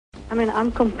I mean,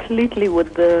 I'm completely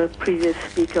with the previous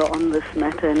speaker on this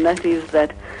matter, and that is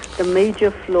that the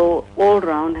major flaw all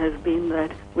round has been that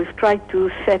we've tried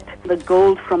to set the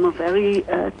goals from a very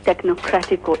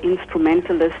technocratic or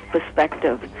instrumentalist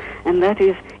perspective, and that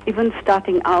is even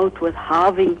starting out with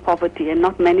halving poverty and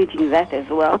not managing that as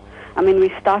well. I mean, we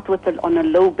start with it on a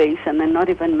low base and then not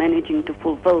even managing to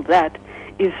fulfill that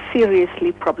is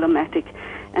seriously problematic.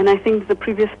 And I think the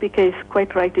previous speaker is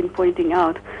quite right in pointing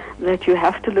out that you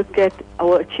have to look at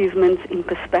our achievements in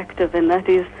perspective, and that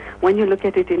is, when you look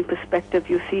at it in perspective,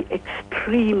 you see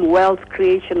extreme wealth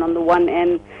creation on the one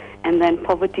end, and then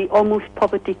poverty, almost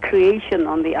poverty creation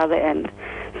on the other end.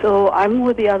 So I'm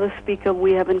with the other speaker,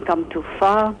 we haven't come too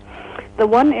far. The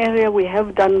one area we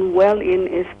have done well in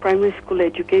is primary school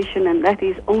education, and that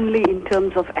is only in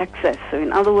terms of access. So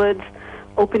in other words,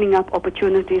 opening up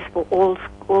opportunities for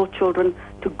all children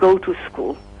to go to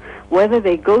school. Whether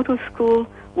they go to school,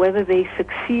 whether they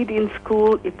succeed in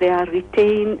school, if they are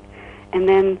retained, and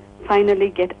then finally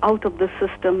get out of the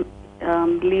system,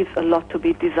 leaves a lot to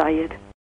be desired.